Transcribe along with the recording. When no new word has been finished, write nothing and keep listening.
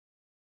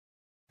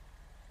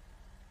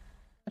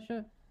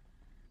shit?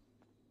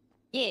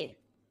 Yeah.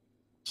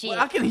 Shit. Well,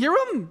 I can hear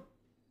him.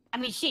 I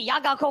mean, shit,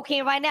 y'all got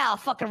cocaine right now. I'll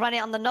fucking run it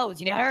on the nose.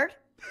 You heard?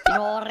 You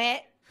know all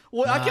that?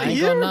 Well, Nah, I can ain't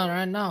hear. going on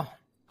right now.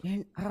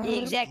 Yeah,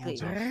 exactly.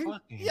 Yo,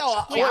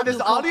 Yeah,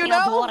 there's I'll do audio cocaine, I'll do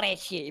now. all that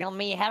shit. You know what I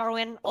mean?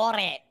 Heroin, all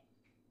that.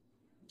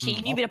 Shit,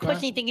 you need me to push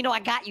okay. anything? You know I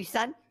got you,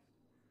 son.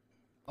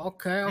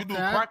 Okay, You do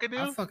okay. crack, I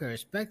dude? fucking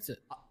respect it.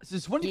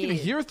 Since when you can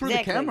Yeah, hear through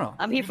exactly. the camera?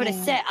 I'm here for the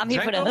set. I'm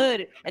here for the Django?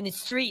 hood and the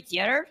streets.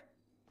 You heard?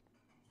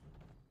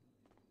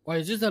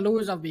 Wait, is this the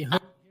Lewis I've been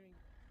heard?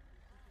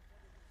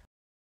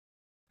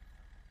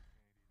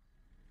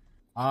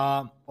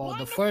 Well,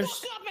 the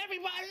first. Up,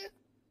 everybody.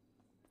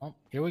 Oh,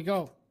 here we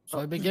go. So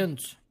it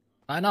begins.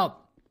 Line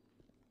up.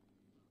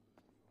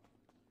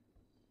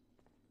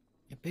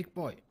 Yeah, big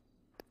boy. Go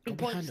Big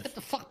boy, behind step us.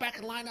 the fuck back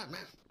and line up,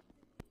 man.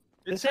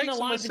 It This ain't takes a him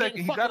line a to second.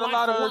 getting He got a fucking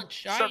lot line for of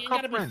lunch, all right? You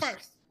gotta be circumference.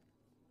 first.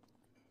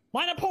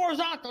 Line up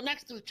horizontal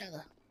next to each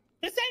other.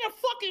 This ain't a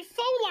fucking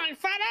full line,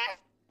 fat ass.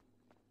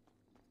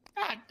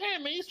 God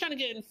damn, man, he's trying to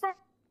get in front.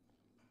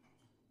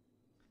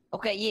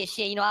 Okay, yeah,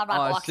 shit. You know I rock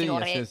Oh, I walks see, and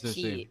all I see, that. I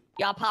see. Shit.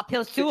 Y'all pop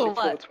pills too or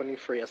what?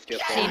 23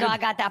 Shit, you know I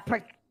got that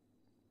prick.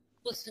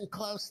 Listen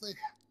closely.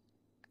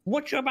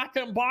 What you're about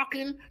to embark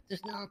in,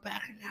 there's no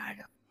backing out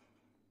of.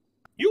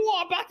 You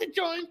are about to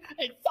join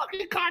a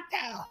fucking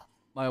cartel.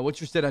 Maya, what's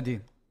your state ID? Is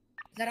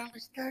that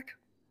understood?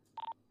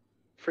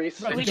 Free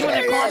We doing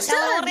a cartel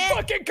on that?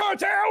 Fucking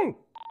cartel!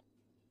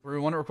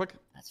 Everyone, real quick.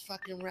 That's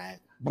fucking right.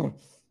 Blood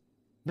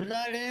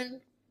in,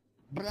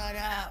 blood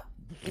out.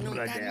 You know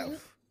what that means?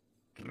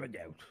 Blood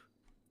out.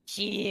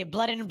 Shit,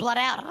 blood in and blood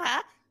out,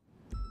 huh?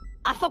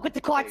 I fuck with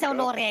the cartel and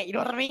all that. You know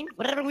what I mean?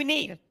 Whatever we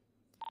need.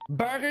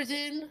 Burgers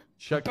in,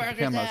 Check the burgers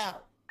cameras.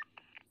 out.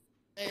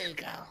 There you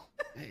go.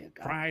 There you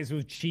go. Fries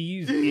with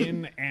cheese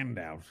in and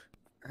out.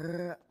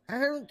 I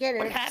don't get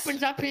What it.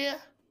 happens up here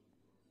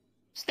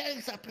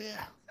stays up here.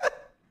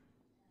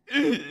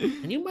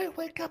 And you might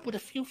wake up with a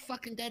few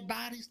fucking dead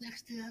bodies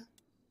next to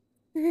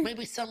you.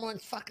 Maybe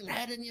someone's fucking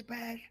head in your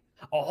bag.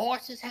 A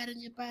horse's head in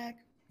your bag.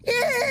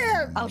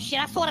 Yeah! Oh shit,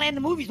 I saw that in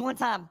the movies one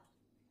time.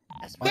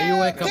 That's Why you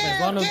wake up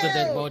with one of the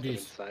dead bodies?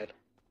 Inside.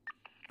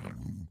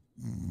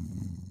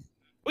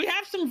 We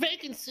have some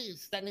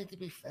vacancies that need to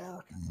be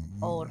filled.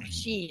 Oh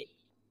shit.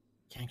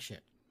 Gang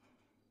shit.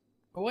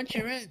 But once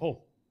you're in, Oh.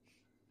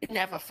 you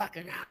never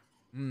fucking out.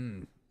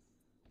 Hmm.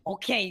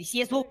 Okay, see,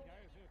 that's what.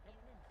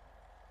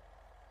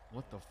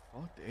 What the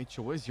fuck? The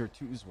HOA is here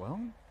too as well?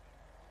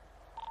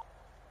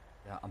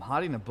 Yeah, I'm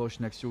hiding in a bush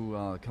next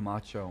to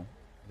Camacho.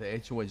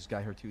 The HOA just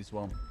got here too as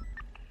well.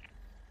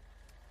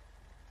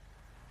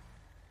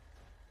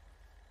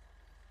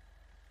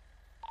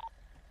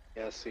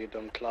 Yeah, so you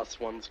done class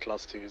 1s,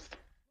 class 2s.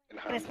 In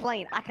I can hand.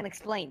 explain. I can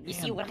explain. You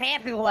see, what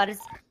happened was,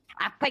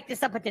 I picked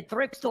this up at the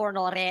thrift store and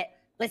all that.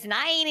 Listen,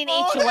 I ain't an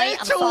Oh, the HOA.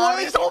 I'm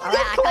sorry. HOA's over All right,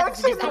 I got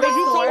this at the there, thrift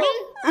store.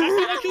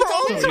 That's what you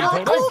told me. Listen, I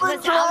was Children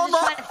just trying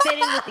drama. to fit in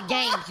with the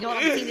gangs. You know what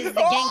I'm saying? This is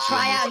the gang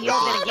tryout. You know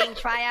what a gang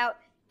tryout?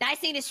 Now I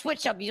seen the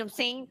switch up. You know what I'm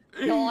saying?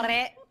 You know all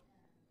that?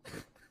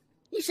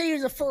 You said he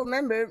was a full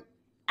member.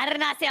 I did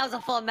not say I was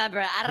a full member.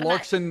 I did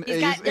Clarkson not. These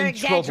is guys, they're in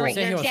trouble. exaggerating.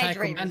 Say he They're was high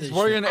exaggerating. command. He's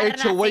wearing an I did not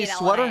say HOA that all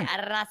sweater. right. I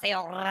did not say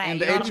all right. And You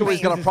the know what I'm HOA's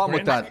saying? got a problem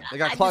with that. They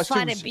got I'm class just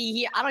trying 2s. to be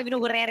here. I don't even know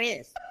who that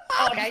is.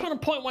 Oh, I Okay. just want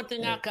to point one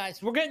thing out,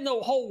 guys. We're getting the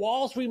whole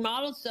walls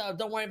remodeled, so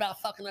don't worry about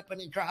fucking up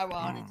any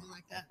drywall or anything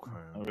like that.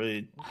 All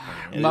right.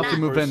 I'm about to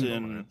move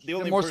in.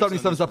 Get more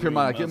 77s up here,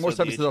 Mike. Get more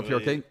 77s up here,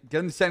 okay? Get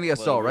in Sandy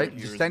SO, right?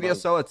 Just Sandy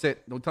SO, that's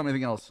it. Don't tell me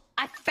anything else.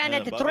 I found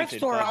at the Bobby thrift said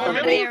store 5 over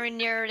million. there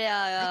near the. You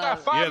got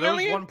 5 there was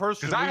million? one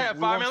person. 'Cause I had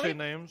we 5 won't say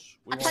million. names.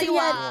 We I'll won't tell you say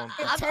what. names.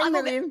 I'll 10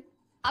 go million.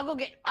 I'll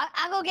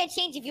go get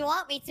change if you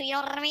want me to. You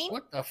know what I mean?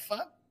 What the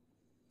fuck?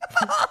 Like,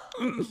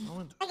 if y'all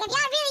really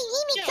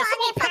need me Yo, to, I'll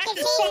someone get pack fucking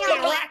this cheating fucking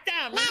on me. rack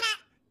down, man.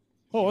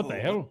 Oh, what the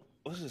hell?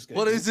 What's this guy?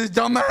 What is this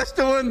dumbass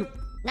doing?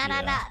 No.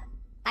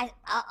 Oh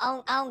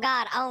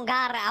God,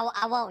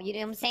 I won't. You know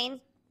what I'm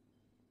saying?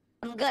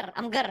 I'm good.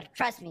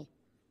 Trust me.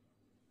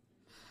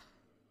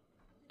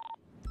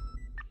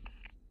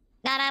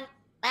 No.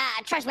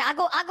 Trust me. I'll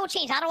go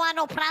change. I don't want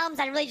no problems.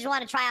 I really just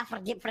want to try out for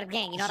the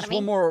gang. You know what I Just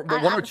mean?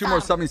 one or two more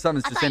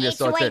 77s to Sandy I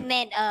SO, thought that's HOA it.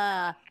 meant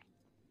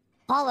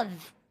Hall of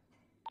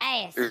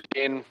Ass. You're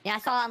in. Yeah, I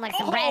saw it on like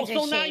some Oh, Brazzers so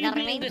now shit. You know you what I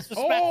being mean?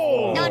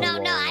 disrespectful. No. I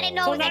didn't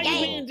know So it was now a you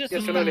gang. being Yes, no,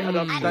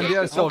 disrespectful.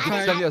 Sandy SO,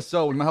 I- Sandy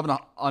SO. We might have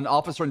an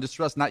officer in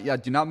distress. Not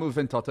yet. Do not move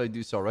in until I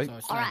do so, right? So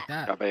it's All like right.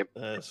 that. Yeah, babe.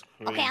 That's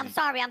crazy. Okay, I'm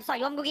sorry. You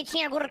want me to go get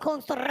you and go to the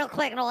clothing store real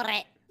quick and all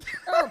that?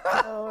 Of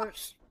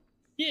course.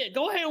 Yeah,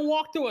 go ahead and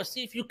walk through it.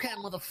 See if you can,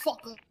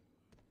 motherfucker.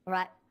 All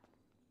right.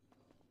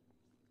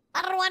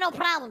 I don't want no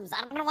problems.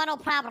 Of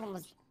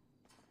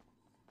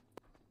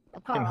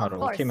course, Team huddle.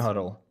 Of course. Team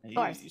huddle. You,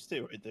 course. you stay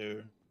right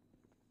there.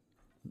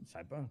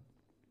 Sidebar.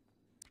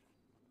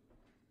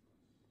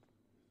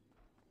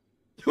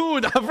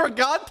 Dude, I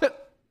forgot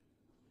that.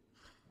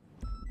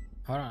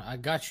 Hold on, I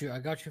got you. I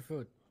got your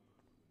food.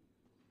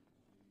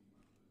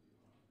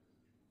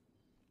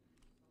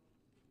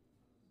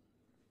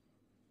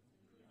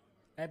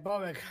 Hey,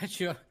 Bob, I got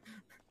you.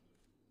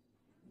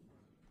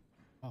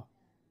 Oh.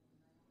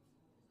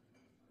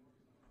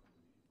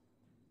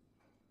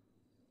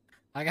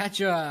 I got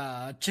you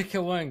a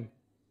chicken wing.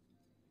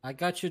 I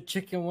got you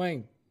chicken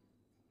wing.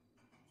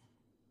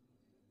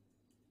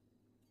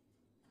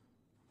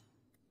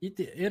 Eat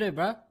it,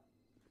 bro.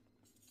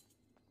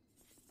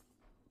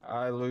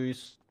 Hi,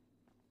 Luis.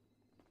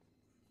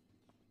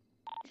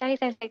 Okay,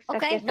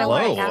 no Hello.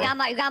 worries.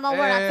 You got my word.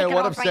 I'll Hey, take it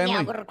what off up, right now.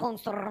 Stanley? Go to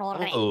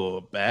Constantine.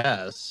 Oh,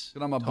 Baas.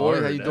 Good on, my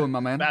boy. How you Tard. doing, my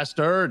man?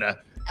 Bastard.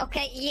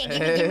 Okay, yeah, give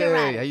Hey, me a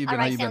ride. how you been? All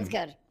right, How you sounds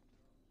been? good.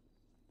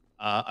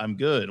 I'm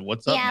good.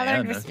 What's up, Yeah, I man?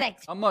 learned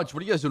respect. How much?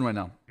 What are you guys doing right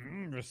now?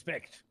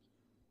 Respect.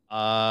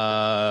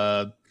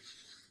 Yeah.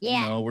 You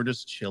know, we're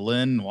just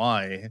chilling.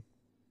 Why?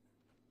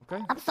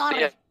 Okay. I'm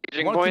sorry. Yeah,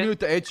 I want to meet with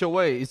the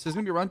HOA. Is this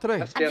gonna be around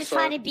today? I'm just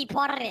trying to be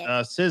part of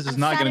it. Sis is I'm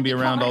not trying going to be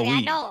around part all of it.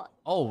 week.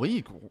 All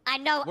week. I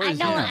know. Where I is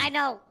know. he I at?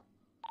 know.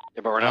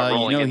 Yeah, but we're not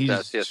rolling you know, into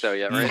he's CSO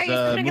yet, right? He's He's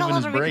putting it all moving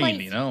his over me, brain,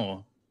 please. you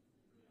know.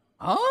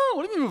 Oh,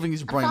 what do you mean moving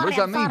his brain? sorry, What does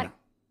that I'm mean? sorry.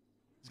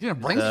 He's getting a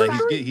brain He's,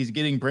 surgery? he's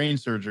getting brain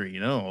surgery, you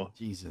know.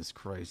 Jesus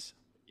Christ.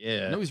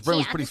 Yeah. I know his brain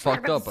was See, I'm pretty just trying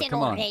to fucked up, but represent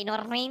come on. Jorge, you know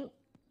what I mean?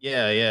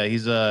 Yeah.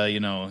 He's you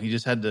know, he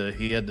just had to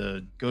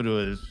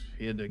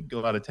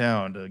go out of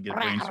town to get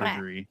brain Right.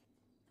 surgery.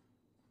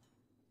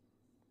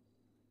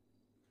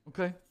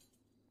 Okay.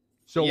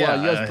 So,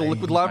 Yeah, you guys the liquid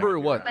he's library or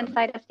not what?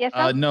 Inside of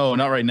CSO? No,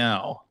 not right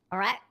now. All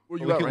right. Where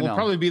you We at can, right we'll now?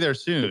 probably be there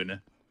soon.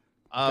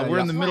 Okay, We're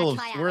yeah. in the Just middle wanna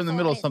of try out we're in the what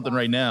middle it of is, something boss.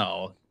 right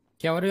now.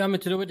 Yeah, what do you want me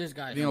to do with this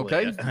guy? Everything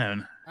okay?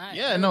 Alright,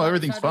 Yeah, no,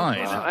 everything's everybody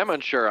fine. decide I'm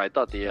unsure. I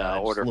thought the Just a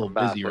order little from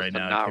Baas busy was right to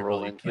now. not Can't roll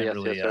really, into the can't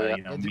really SCSO yet.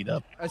 you know, meet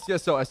up.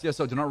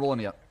 SCSO, do not roll in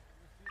yet.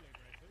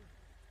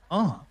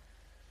 Oh,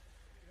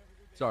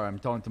 Sorry, I'm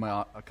talking to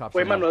my cops.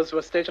 Wait, right now. man,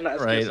 we're stationed at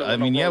SCSO. right. I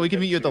mean, yeah, we can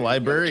meet you at the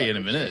library in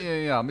a minute.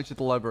 Yeah, I'll meet you at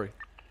the library.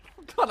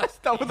 God, I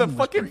stopped with the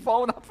fucking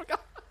phone. I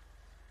forgot.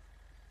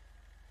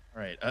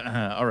 All right.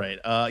 All right.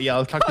 Yeah,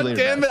 I'll talk to you God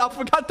later. damn it, Baas. I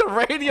forgot the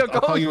radio I'll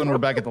call goes. you when we're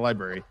back at the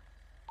library.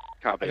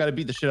 Copy. I gotta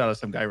beat the shit out of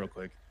some guy real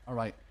quick. All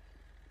right.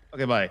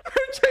 Okay, bye.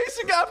 They're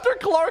chasing after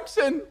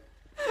Clarkson.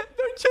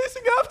 They're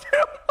chasing after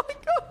him. Oh my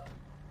god.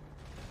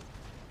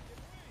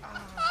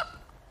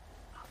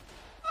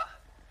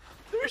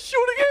 They're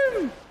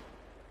shooting him.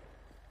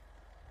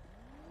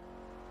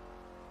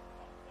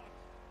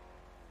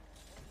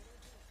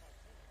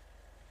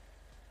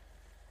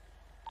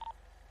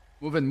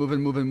 Moving.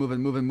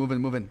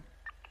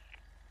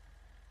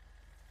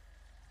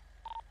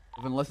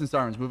 Moving less than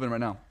sirens. Moving right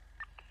now.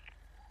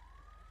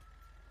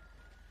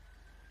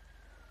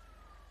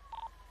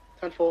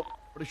 10-4.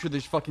 Pretty sure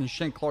there's fucking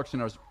Shane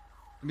Clarkson. It's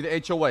gonna be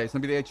the HOA. It's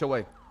gonna be the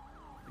HOA.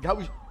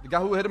 The guy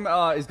who hit him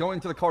is going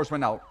into the cars right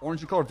now.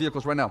 Orange and colored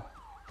vehicles right now.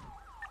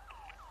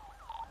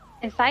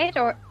 Inside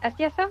or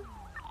SCSO?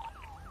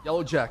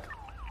 Yellow Jack.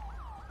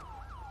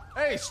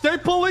 Hey,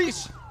 state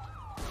police!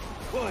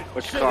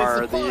 Which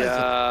car?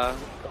 The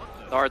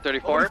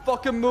R34? Nobody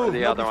fucking move.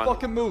 the other Nobody one?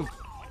 fucking move.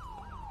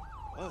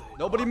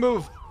 Nobody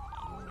move.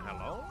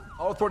 Hello?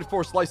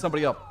 R34 slice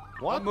somebody up.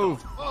 What? Don't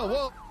move. Oh,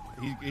 well.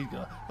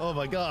 Oh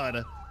my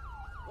God.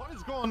 What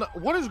is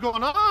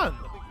going on?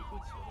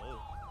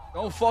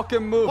 Don't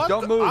fucking move. What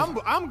Don't the- move.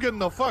 I'm getting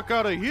the fuck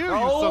out of here,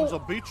 No. you sons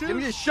of bitches. Give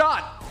me a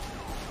shot.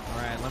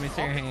 All right, let me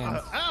see your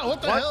hands. Ow,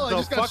 what the What hell? I the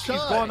just got fuck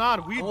is shot. going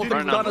on? We Oh, didn't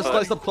he's gonna foot.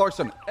 slice up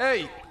Clarkson.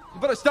 Hey, you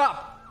better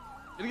stop.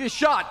 You're gonna get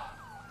shot.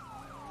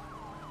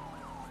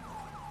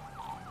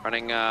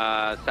 Running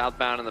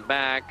southbound in the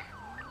back.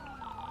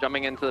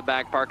 Jumping into the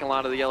back parking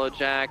lot of the Yellow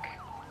Jack.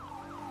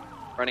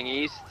 Running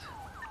east.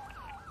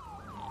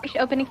 Is she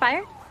opening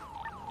fire?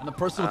 And the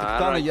person with the I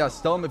katana, don't-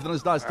 yes. Tell him if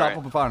it's not, stop Alright.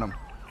 up and fire him.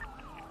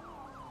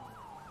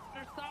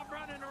 Stop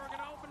running or we're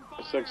gonna open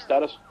fire. 6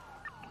 status.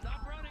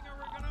 Stop running or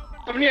we're gonna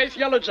open 78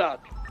 Yellow Jack.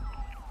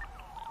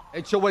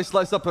 HOA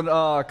slice up and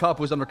cop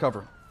who's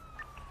undercover.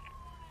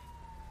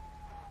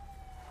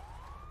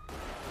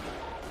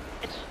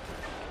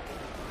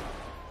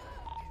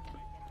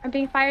 I'm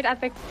being fired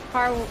at the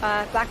car,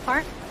 black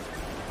car.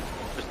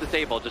 Just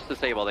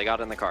disable. They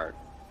got in the car.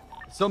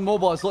 Some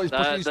mobile is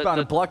pushing eastbound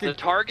and blocking. The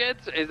target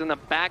is in the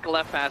back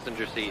left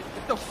passenger seat.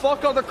 Get the fuck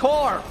out of the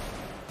car!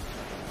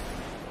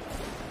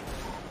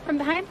 From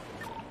behind?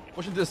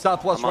 Pushing to the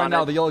southwest I'm right on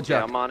now, it. the Yellow Yeah,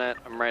 Jack. I'm on it.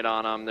 I'm right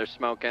on them. They're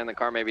smoking. The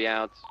car may be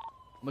out.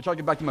 I'm gonna try to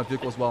get back to my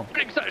vehicle as well.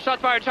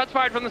 Shots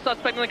fired from the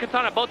suspect in the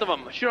katana. Both of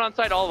them. Shoot on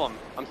sight, all of them.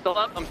 I'm still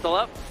up. I'm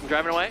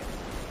driving away.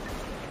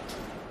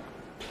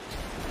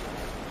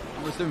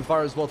 I'm receiving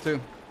fire as well too.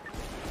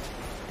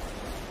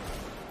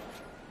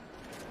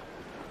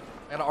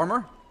 I got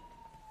armor?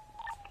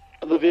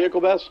 The vehicle,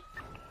 Baas.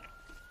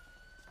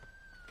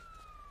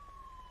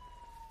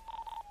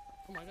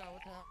 Oh my God,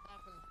 what the hell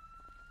happened?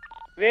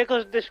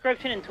 Vehicle's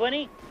description in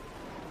 20?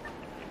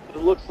 It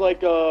looks like,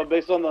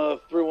 based on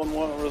the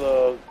 311 or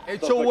the...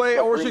 HOA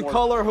orange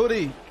color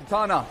hoodie.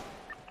 Katana.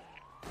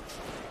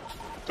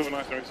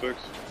 2976.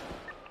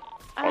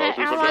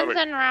 Everyone's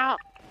en route.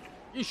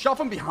 You shot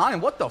from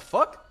behind. What the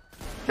fuck?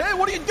 Hey,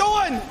 what are you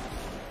doing?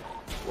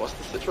 What's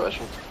the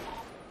situation?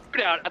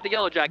 Out at the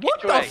Yellow Jack.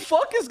 What the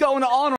fuck is going on?